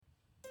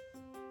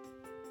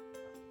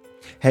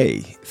Hey,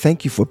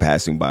 thank you for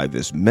passing by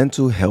this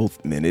Mental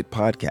Health Minute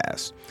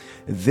podcast.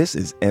 This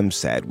is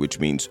MSAD, which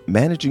means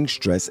Managing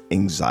Stress,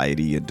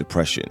 Anxiety, and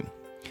Depression.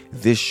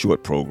 This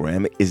short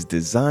program is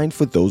designed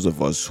for those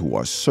of us who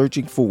are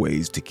searching for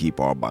ways to keep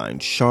our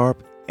minds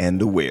sharp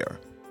and aware.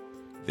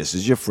 This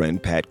is your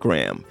friend Pat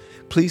Graham.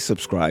 Please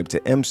subscribe to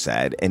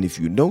MSAD, and if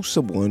you know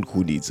someone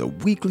who needs a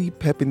weekly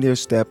pep in their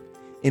step,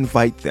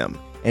 invite them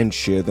and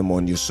share them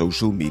on your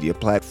social media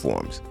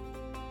platforms.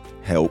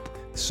 Help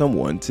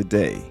someone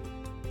today.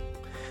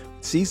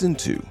 Season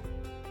 2,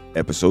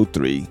 Episode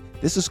 3,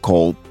 this is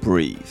called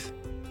Breathe.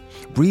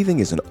 Breathing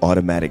is an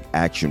automatic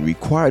action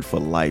required for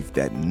life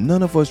that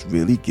none of us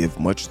really give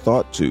much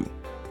thought to.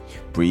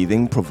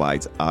 Breathing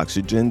provides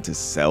oxygen to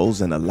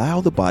cells and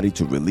allow the body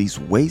to release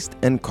waste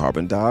and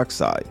carbon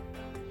dioxide.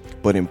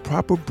 But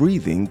improper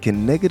breathing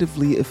can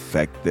negatively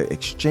affect the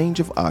exchange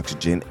of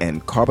oxygen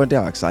and carbon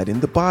dioxide in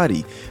the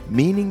body,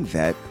 meaning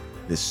that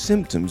the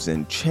symptoms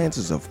and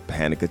chances of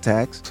panic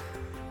attacks,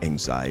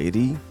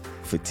 anxiety,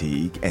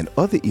 fatigue, and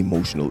other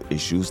emotional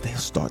issues, they'll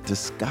start to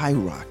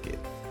skyrocket.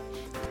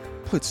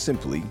 Put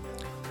simply,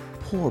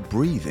 poor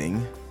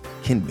breathing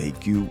can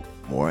make you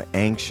more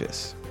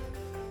anxious.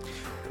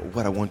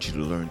 What I want you to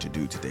learn to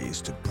do today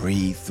is to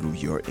breathe through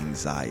your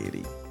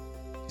anxiety.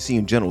 See,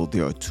 in general,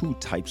 there are two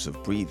types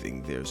of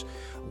breathing. There's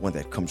one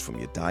that comes from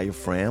your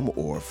diaphragm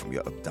or from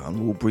your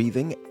abdominal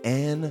breathing,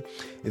 and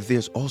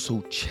there's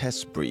also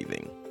chest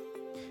breathing.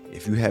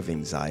 If you have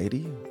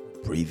anxiety,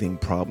 breathing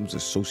problems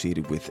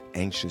associated with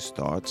anxious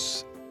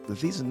thoughts,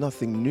 these are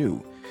nothing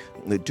new.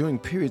 During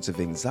periods of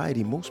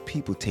anxiety, most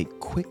people take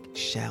quick,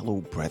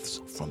 shallow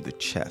breaths from the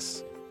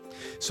chest.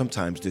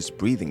 Sometimes this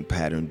breathing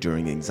pattern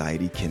during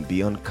anxiety can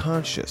be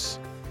unconscious.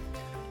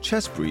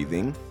 Chest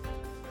breathing,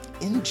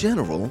 in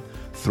general,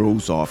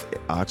 throws off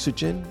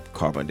oxygen,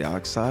 carbon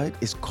dioxide.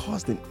 It's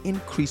caused an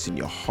increase in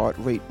your heart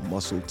rate,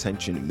 muscle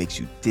tension, it makes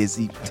you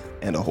dizzy,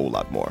 and a whole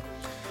lot more.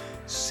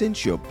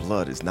 Since your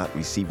blood is not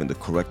receiving the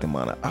correct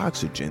amount of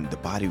oxygen, the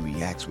body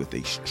reacts with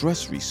a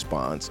stress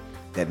response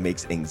that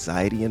makes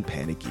anxiety and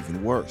panic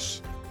even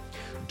worse.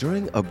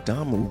 During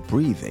abdominal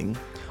breathing,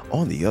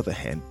 on the other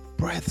hand,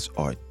 breaths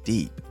are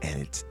deep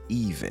and it's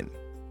even.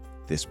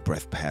 This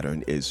breath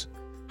pattern is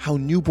how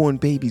newborn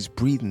babies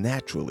breathe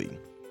naturally,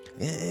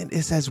 and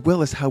it's as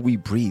well as how we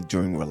breathe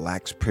during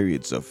relaxed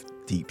periods of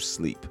deep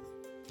sleep.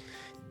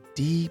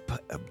 Deep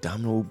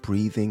abdominal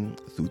breathing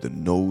through the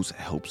nose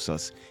helps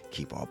us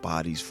keep our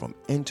bodies from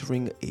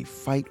entering a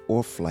fight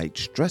or flight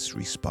stress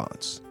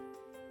response.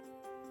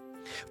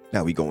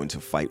 Now we go into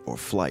fight or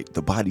flight.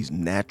 The body's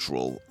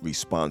natural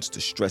response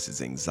to stress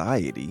is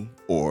anxiety,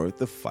 or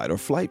the fight or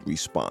flight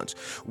response.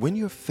 When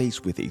you're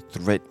faced with a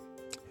threat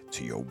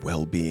to your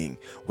well-being,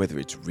 whether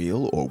it's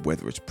real or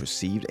whether it's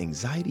perceived,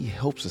 anxiety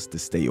helps us to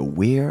stay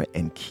aware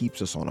and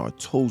keeps us on our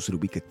toes so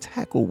that we could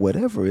tackle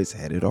whatever is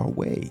headed our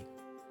way.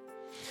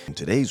 In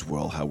today's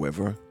world,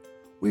 however,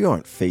 we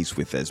aren't faced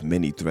with as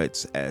many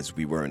threats as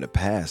we were in the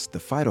past. The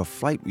fight or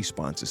flight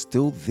response is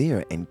still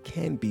there and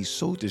can be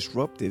so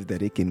disruptive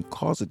that it can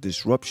cause a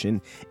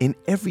disruption in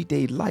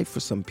everyday life for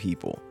some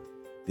people.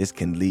 This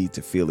can lead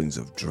to feelings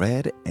of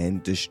dread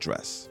and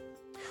distress.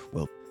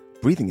 Well,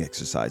 breathing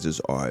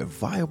exercises are a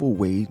viable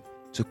way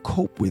to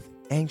cope with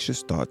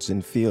anxious thoughts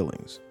and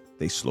feelings.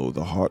 They slow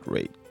the heart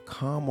rate,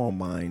 calm our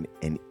mind,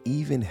 and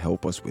even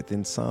help us with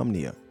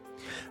insomnia.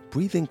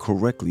 Breathing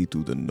correctly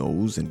through the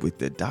nose and with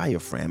the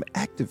diaphragm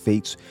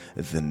activates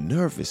the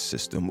nervous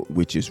system,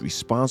 which is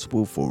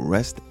responsible for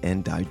rest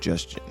and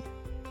digestion.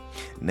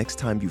 Next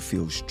time you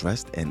feel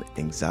stressed and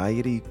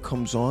anxiety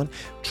comes on,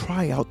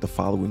 try out the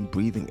following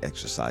breathing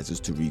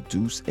exercises to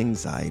reduce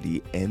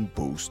anxiety and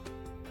boost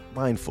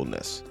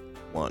mindfulness.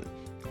 1.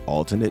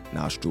 Alternate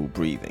nostril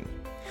breathing.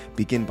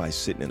 Begin by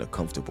sitting in a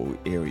comfortable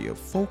area.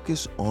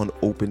 Focus on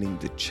opening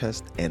the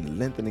chest and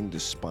lengthening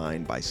the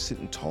spine by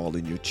sitting tall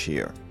in your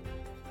chair.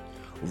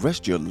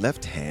 Rest your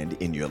left hand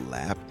in your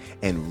lap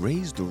and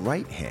raise the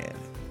right hand.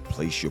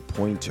 Place your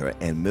pointer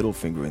and middle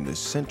finger in the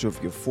center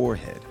of your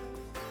forehead.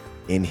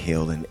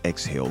 Inhale and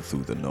exhale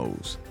through the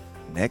nose.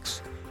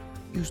 Next,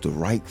 use the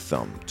right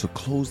thumb to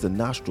close the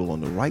nostril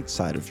on the right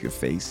side of your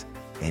face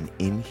and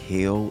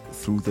inhale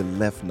through the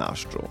left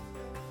nostril.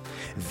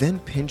 Then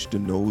pinch the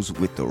nose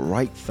with the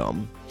right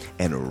thumb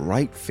and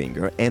right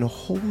finger and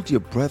hold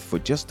your breath for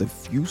just a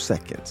few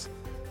seconds.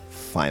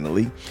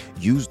 Finally,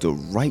 use the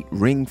right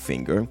ring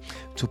finger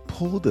to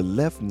pull the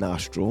left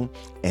nostril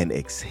and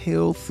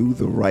exhale through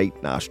the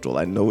right nostril.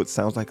 I know it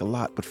sounds like a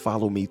lot, but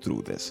follow me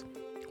through this.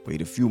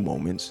 Wait a few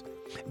moments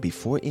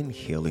before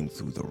inhaling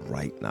through the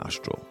right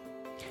nostril.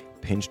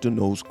 Pinch the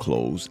nose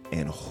closed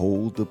and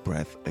hold the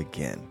breath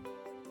again.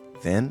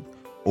 Then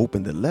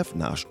open the left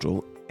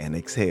nostril and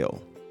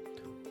exhale.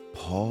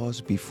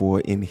 Pause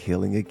before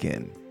inhaling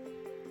again.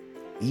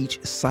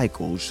 Each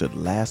cycle should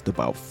last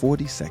about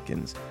 40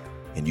 seconds,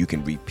 and you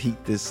can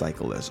repeat this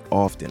cycle as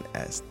often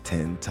as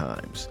 10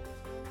 times.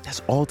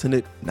 That's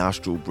alternate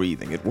nostril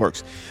breathing. It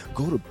works.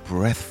 Go to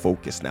breath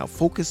focus now.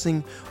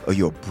 Focusing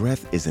your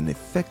breath is an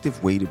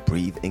effective way to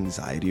breathe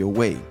anxiety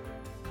away.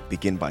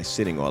 Begin by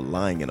sitting or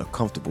lying in a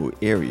comfortable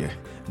area.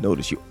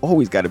 Notice you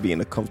always got to be in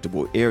a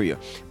comfortable area.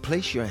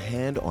 Place your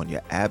hand on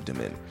your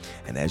abdomen,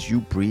 and as you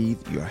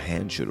breathe, your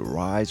hand should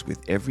rise with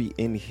every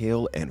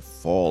inhale and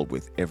fall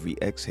with every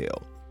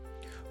exhale.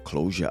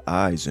 Close your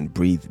eyes and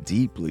breathe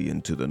deeply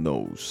into the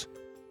nose.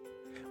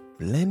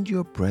 Blend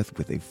your breath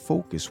with a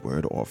focus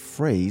word or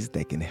phrase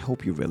that can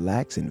help you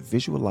relax and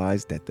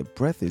visualize that the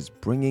breath is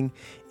bringing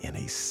in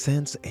a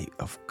sense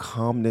of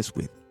calmness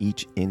with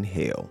each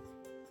inhale.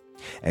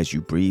 As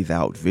you breathe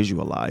out,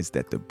 visualize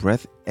that the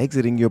breath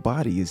exiting your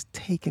body is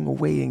taking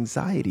away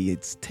anxiety.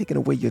 It's taking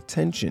away your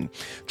tension.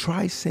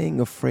 Try saying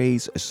a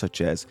phrase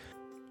such as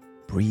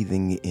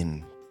breathing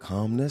in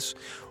calmness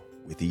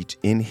with each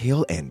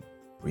inhale and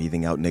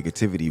breathing out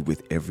negativity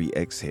with every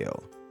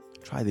exhale.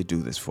 Try to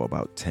do this for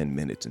about 10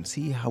 minutes and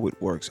see how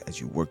it works as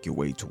you work your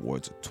way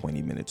towards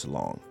 20 minutes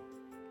long.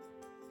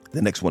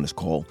 The next one is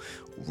called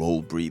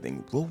roll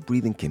breathing. Roll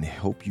breathing can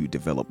help you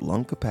develop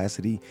lung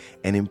capacity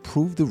and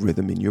improve the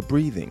rhythm in your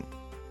breathing.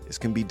 This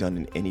can be done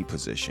in any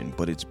position,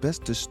 but it's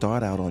best to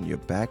start out on your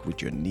back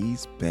with your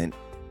knees bent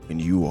when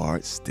you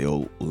are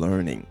still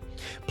learning.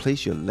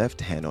 Place your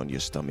left hand on your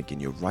stomach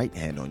and your right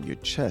hand on your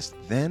chest.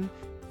 Then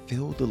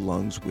fill the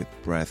lungs with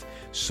breath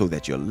so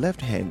that your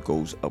left hand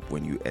goes up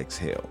when you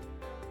exhale.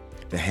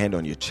 The hand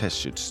on your chest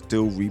should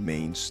still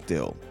remain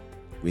still.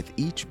 With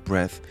each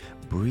breath,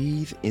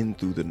 breathe in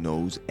through the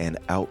nose and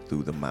out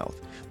through the mouth.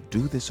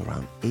 Do this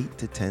around 8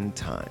 to 10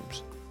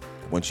 times.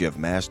 Once you have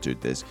mastered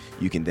this,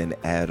 you can then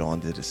add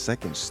on to the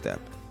second step.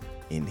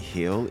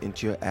 Inhale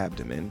into your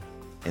abdomen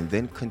and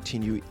then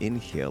continue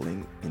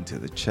inhaling into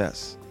the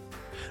chest.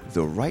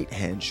 The right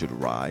hand should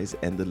rise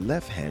and the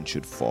left hand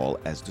should fall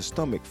as the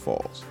stomach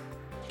falls.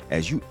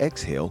 As you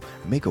exhale,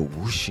 make a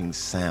whooshing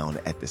sound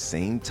at the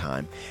same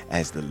time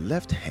as the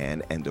left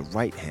hand and the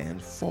right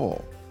hand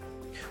fall.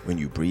 When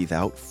you breathe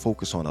out,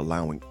 focus on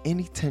allowing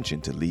any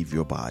tension to leave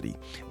your body,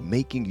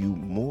 making you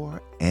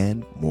more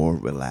and more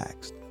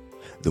relaxed.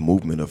 The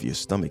movement of your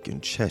stomach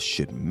and chest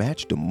should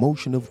match the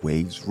motion of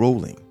waves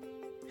rolling.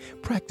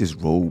 Practice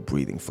roll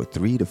breathing for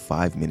 3 to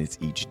 5 minutes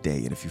each day,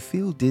 and if you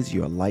feel dizzy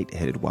or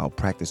lightheaded while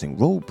practicing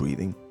roll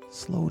breathing,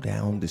 slow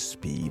down the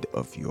speed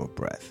of your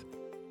breath.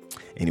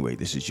 Anyway,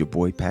 this is your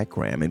boy Pat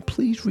Graham, and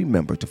please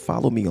remember to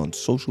follow me on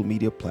social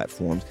media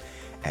platforms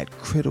at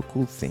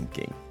Critical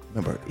Thinking.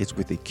 Remember, it's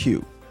with a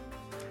Q.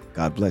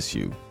 God bless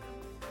you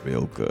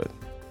real good.